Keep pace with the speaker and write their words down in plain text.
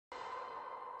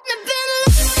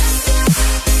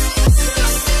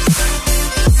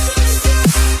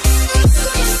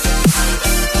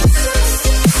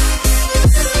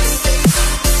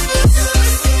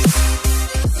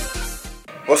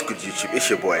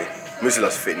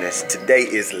Musa Fitness. Today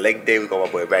is leg day. We got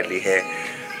my boy Bradley here,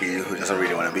 who doesn't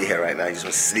really want to be here right now. He just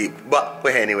wants to sleep. But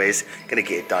we're here anyways. Gonna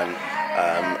get it done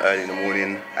early in the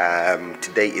morning.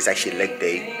 Today is actually leg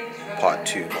day, part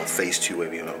 2 or phase 2,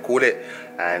 whatever you want to call it.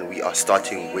 And we are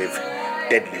starting with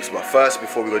deadlifts. But first,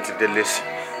 before we go to the deadlifts,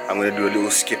 I'm gonna do a little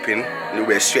skipping, a little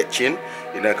bit of stretching.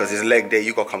 You know, because it's leg day.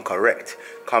 You gotta come correct.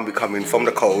 Can't be coming from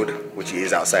the cold, which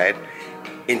is outside,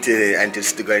 into it and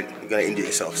just you're gonna injure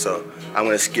yourself. So I'm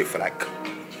gonna skip for like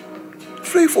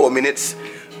 3-4 minutes,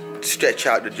 stretch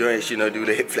out the joints, you know, do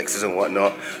the hip flexors and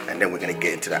whatnot, and then we're gonna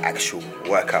get into the actual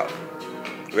workout.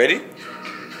 Ready?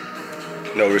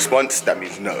 No response, that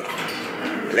means no.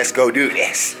 Let's go do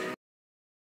this.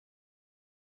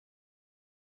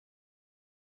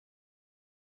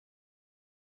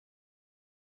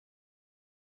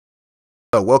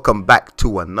 So welcome back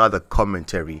to another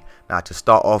commentary. Now, to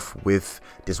start off with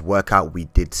this workout, we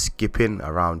did skipping,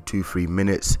 around 2-3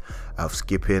 minutes of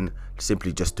skipping,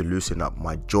 simply just to loosen up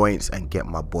my joints and get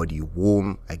my body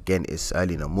warm. Again, it's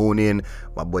early in the morning,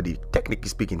 my body, technically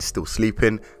speaking, is still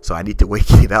sleeping, so I need to wake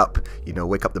it up, you know,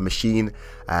 wake up the machine.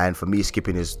 And for me,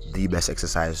 skipping is the best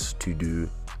exercise to do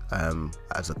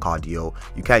as a cardio.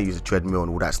 You can use a treadmill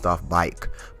and all that stuff, bike,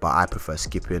 but I prefer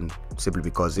skipping simply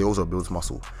because it also builds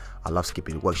muscle. I love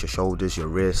skipping. It works your shoulders, your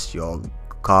wrists, your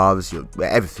calves, your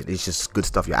everything. It's just good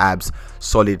stuff. Your abs,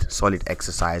 solid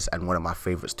exercise, and one of my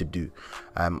favorites to do.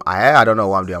 I don't know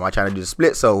what I'm doing. Am I trying to do the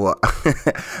split? So what?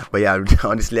 But yeah,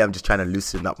 honestly, I'm just trying to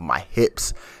loosen up my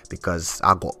hips because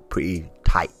I got pretty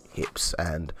tight hips.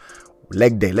 And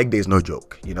leg day is no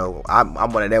joke. You know, I'm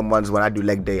one of them ones. When I do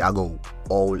leg day, I go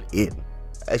all in.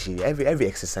 Actually, every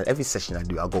exercise, every session I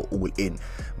do, I go all in.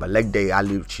 But leg day, I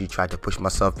literally try to push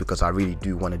myself because I really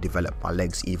do want to develop my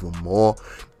legs even more.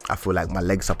 I feel like my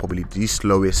legs are probably the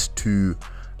slowest to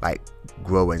like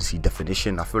grow and see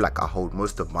definition. I feel like I hold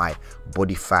most of my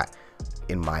body fat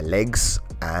in my legs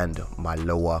and my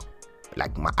lower,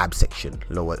 like my ab section,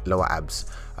 lower abs.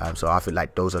 So I feel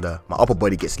like those are my upper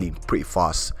body gets lean pretty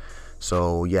fast.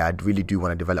 So yeah, I really do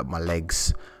want to develop my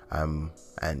legs and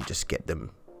just get them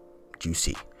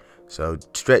juicy. So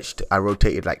stretched, I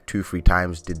rotated like 2-3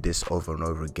 times, did this over and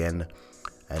over again,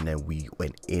 and then we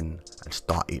went in and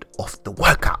started off the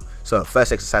workout. So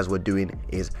first exercise we're doing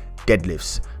is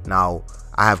deadlifts. Now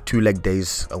I have 2 leg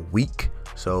days a week,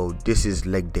 so this is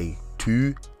leg day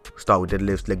 2. Start with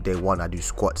deadlifts. Leg day 1 I do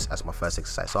squats as my first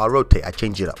exercise. So I rotate, I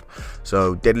change it up.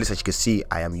 So deadlifts, as you can see,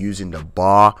 I am using the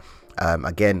bar.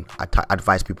 Again, I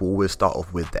advise people always start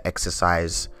off with the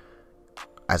exercise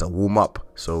as a warm-up,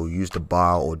 so use the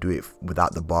bar or do it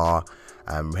without the bar.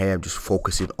 Here I'm just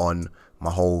focusing on my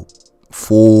whole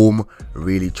form,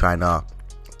 really trying to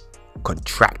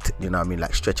contract, you know what I mean,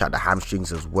 like stretch out the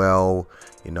hamstrings as well,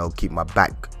 you know, keep my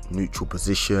back neutral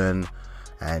position.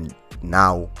 And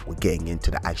now we're getting into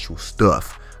the actual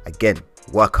stuff. Again,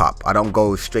 work up. I don't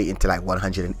go straight into like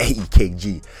 180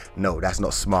 kg. No, that's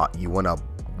not smart. You want to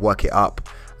work it up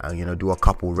and, you know, do a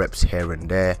couple reps here and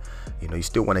there. You know, you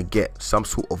still want to get some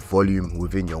sort of volume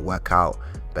within your workout.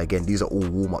 But again, these are all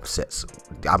warm-up sets.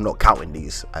 I'm not counting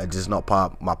these. This is not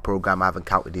part of my program. I haven't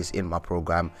counted this in my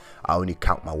program. I only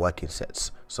count my working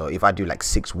sets. So if I do like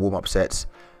 6 warm-up sets,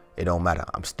 it don't matter.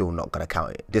 I'm still not going to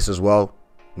count it. This as well,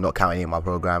 not counting in my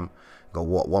program. Got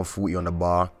what, 140 on the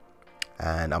bar,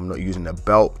 and I'm not using a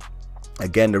belt.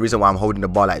 Again, the reason why I'm holding the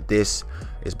bar like this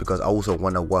is because I also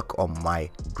want to work on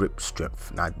my grip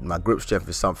strength. Now, my grip strength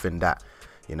is something that,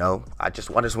 you know, I just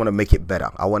want to make it better.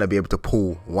 I want to be able to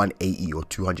pull 180 or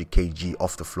 200 kg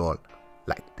off the floor,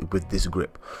 like with this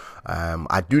grip.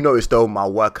 I do notice though, my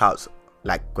workouts,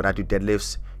 like when I do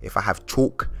deadlifts, if I have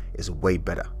chalk, is way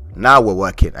better. Now we're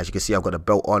working. As you can see, I've got a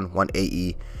belt on,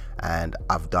 180, and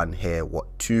I've done here, what,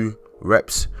 2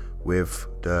 reps with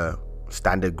the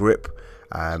standard grip.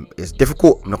 It's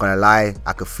difficult, I'm not gonna lie.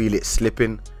 I could feel it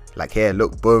slipping, like here,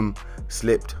 look, boom,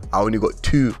 slipped. I only got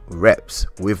 2 reps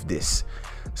with this.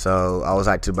 So I was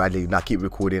like to Bradley, now keep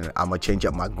recording, I'm gonna change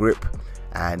up my grip.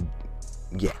 And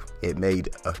yeah, it made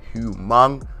a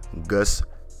humongous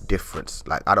difference.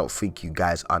 Like, I don't think you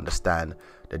guys understand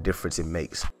the difference it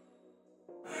makes.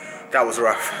 That was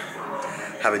rough,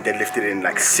 haven't deadlifted in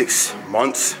like 6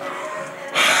 months.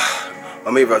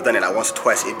 Or maybe I've done it like once or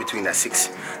twice in between that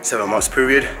 6-7 months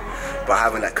period, but I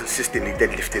haven't like consistently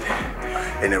deadlifted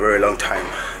in a very long time.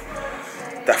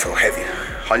 That felt heavy.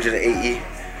 180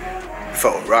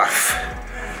 felt rough.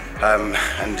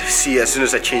 And see, as soon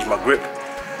as I changed my grip,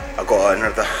 I got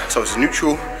another, so it's a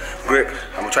neutral grip.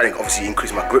 I'm trying to obviously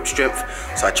increase my grip strength,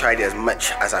 so I tried it as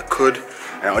much as I could,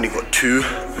 and I only got 2,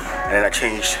 and then I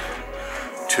changed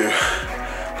to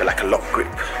like a lock grip,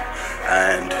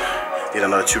 and did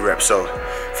another 2 reps. So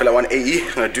I feel like 180.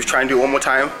 I'm gonna try and do it one more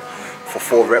time for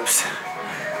 4 reps,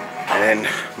 and then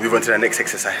move on to the next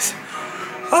exercise.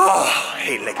 Oh, I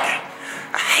hate leg day.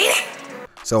 I hate it.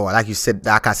 So like I said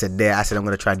there, I said I'm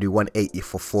gonna try and do 180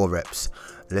 for 4 reps.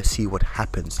 Let's see what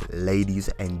happens, ladies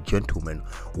and gentlemen.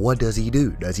 What does he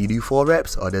do? Does he do 4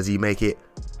 reps or does he make it,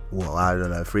 well, I don't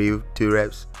know, 2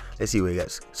 reps? Let's see where he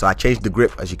gets. So I changed the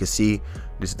grip, as you can see.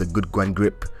 This is the good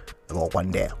grip. I got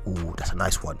 1 there. Ooh, that's a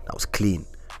nice one. That was clean.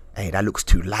 Hey, that looks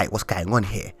too light. What's going on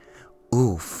here?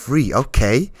 Ooh, 3.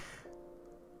 Okay.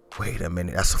 Wait a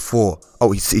minute. That's a 4.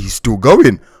 Oh, he's still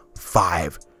going.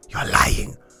 5. You're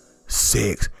lying.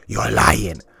 6. You're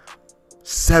lying.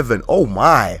 7. Oh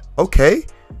my. Okay.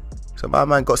 So my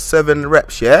man got 7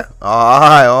 reps, yeah?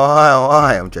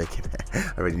 Alright. I'm joking.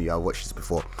 I already knew I watched this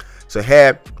before. So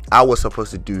here, I was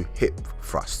supposed to do hip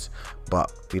thrusts,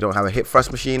 but we don't have a hip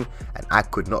thrust machine, and I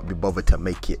could not be bothered to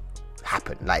make it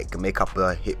happen, like make up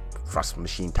a hip thrust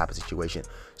machine type of situation.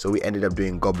 So we ended up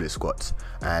doing goblet squats,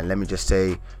 and let me just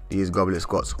say, these goblet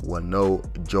squats were no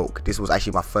joke. This was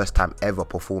actually my first time ever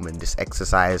performing this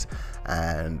exercise,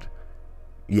 and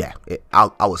yeah,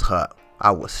 I was hurt.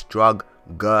 I was struggling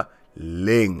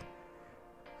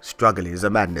is a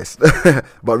madness.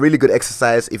 But really good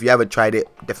exercise. If you haven't tried it,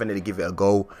 definitely give it a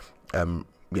go.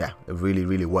 Yeah, it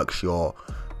really works your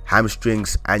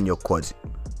hamstrings and your quads.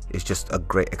 It's just a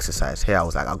great exercise. Here I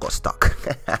was like, I got stuck.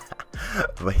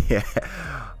 But yeah,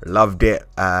 loved it.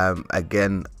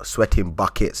 Again, sweating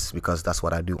buckets, because that's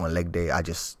what I do on leg day. I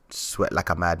just sweat like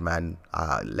a madman.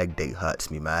 Leg day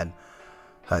hurts me, man.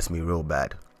 Hurts me real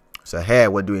bad. So here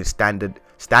we're doing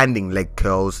standing leg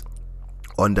curls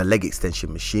on the leg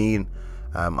extension machine.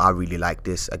 I really like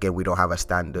this. Again, we don't have a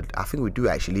standard. I think we do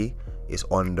actually. It's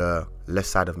on the left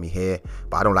side of me here,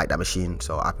 but I don't like that machine,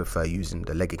 so I prefer using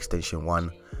the leg extension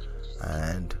one.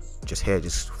 And just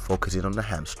focusing on the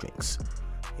hamstrings,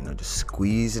 you know, just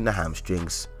squeezing the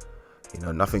hamstrings, you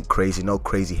know, nothing crazy, no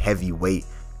crazy heavy weight,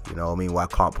 you know what I mean, where I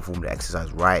can't perform the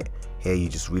exercise right. Here you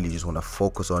just really want to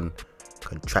focus on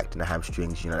contracting the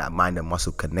hamstrings, you know, that mind and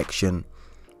muscle connection.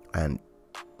 And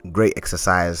great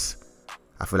exercise.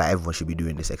 I feel like everyone should be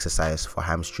doing this exercise for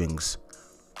hamstrings,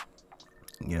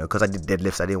 you know, because I did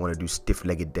deadlifts. I didn't want to do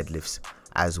stiff-legged deadlifts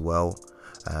as well,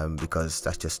 because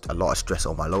that's just a lot of stress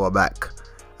on my lower back.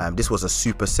 This was a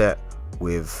superset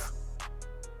with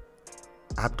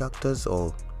abductors,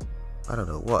 or I don't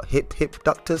know what, hip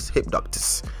ductors.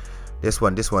 This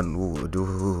one, ooh,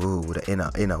 the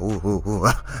inner, ooh.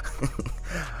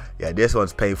 Yeah, this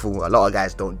one's painful. A lot of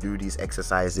guys don't do these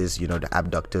exercises, you know, the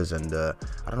abductors and the,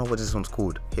 I don't know what this one's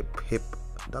called, hip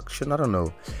abduction, I don't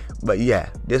know. But yeah,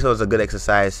 this was a good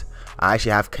exercise. I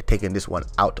actually have taken this one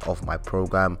out of my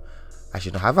program.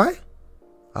 Actually, have I?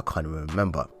 I can't even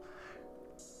remember.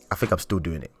 I think I'm still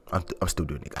doing it. I'm still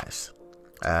doing it, guys.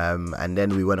 And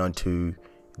then we went on to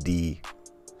the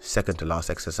second to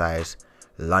last exercise,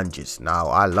 lunges. Now,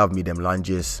 I love me them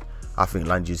lunges. I think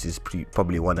lunges is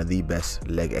probably one of the best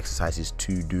leg exercises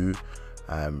to do.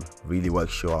 Really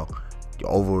works your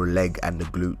overall leg and the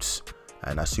glutes.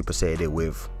 And I supersetted it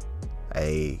with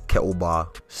a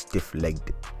kettlebell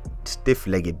stiff-legged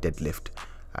deadlift,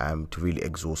 to really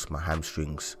exhaust my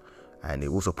hamstrings. And it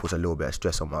also puts a little bit of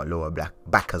stress on my lower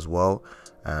back as well.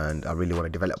 And I really want to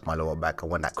develop my lower back. I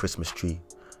want that Christmas tree.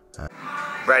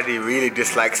 Bradley really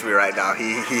dislikes me right now.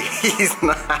 He's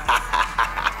not.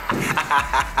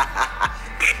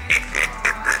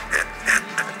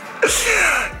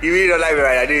 You really don't like me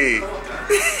right now, do you?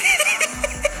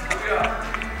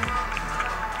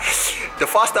 The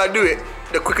faster I do it,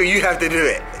 the quicker you have to do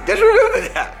it. Just remember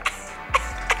that.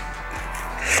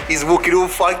 He's walking all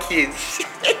funky and shit.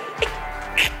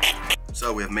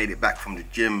 So we've made it back from the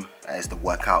gym. That is the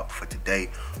workout for today.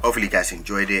 Hopefully you guys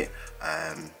enjoyed it.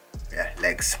 Yeah,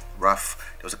 legs rough.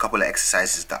 There was a couple of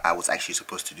exercises that I was actually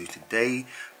supposed to do today,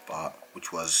 but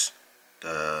which was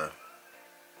the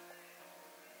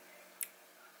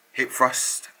hip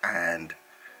thrust and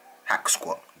hack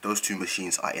squat. Those two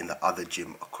machines are in the other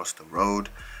gym across the road.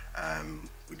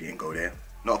 We didn't go there,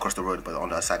 not across the road, but on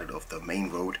the other side of the main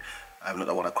road. Not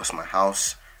the one across my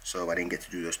house, so I didn't get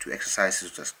to do those two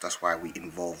exercises. That's why we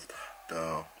involved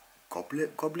the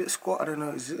goblet squat. I don't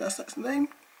know, that's the name?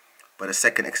 But the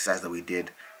second exercise that we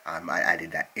did, I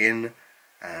added that in,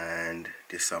 and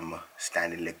did some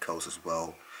standing leg curls as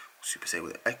well. Superset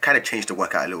with it. I kind of changed the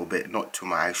workout a little bit, not to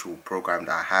my actual program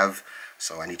that I have,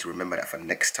 so I need to remember that for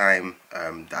next time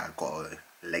that I got a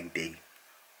leg day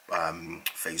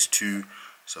phase 2.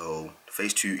 So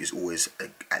phase 2 is always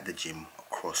at the gym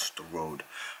across the road.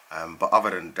 But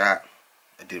other than that,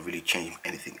 I didn't really change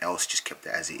anything else, just kept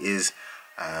it as it is.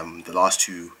 The last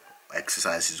two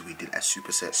exercises we did as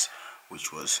supersets,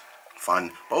 which was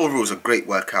fun. But overall, it was a great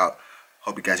workout.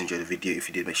 Hope you guys enjoyed the video. If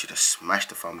you did, make sure to smash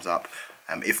the thumbs up.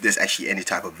 If there's actually any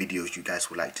type of videos you guys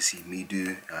would like to see me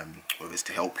do, whether it's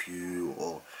to help you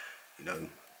or, you know,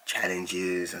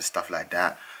 challenges and stuff like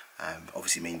that,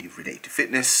 obviously mainly related to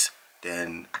fitness,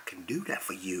 then I can do that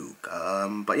for you.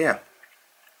 But yeah,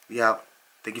 we out.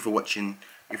 Thank you for watching.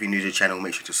 If you're new to the channel,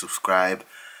 make sure to subscribe.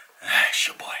 It's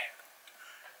your boy,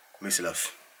 Musa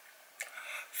Love.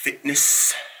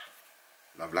 Fitness,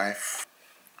 love life,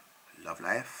 love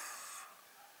life,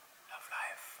 love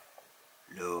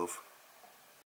life, love.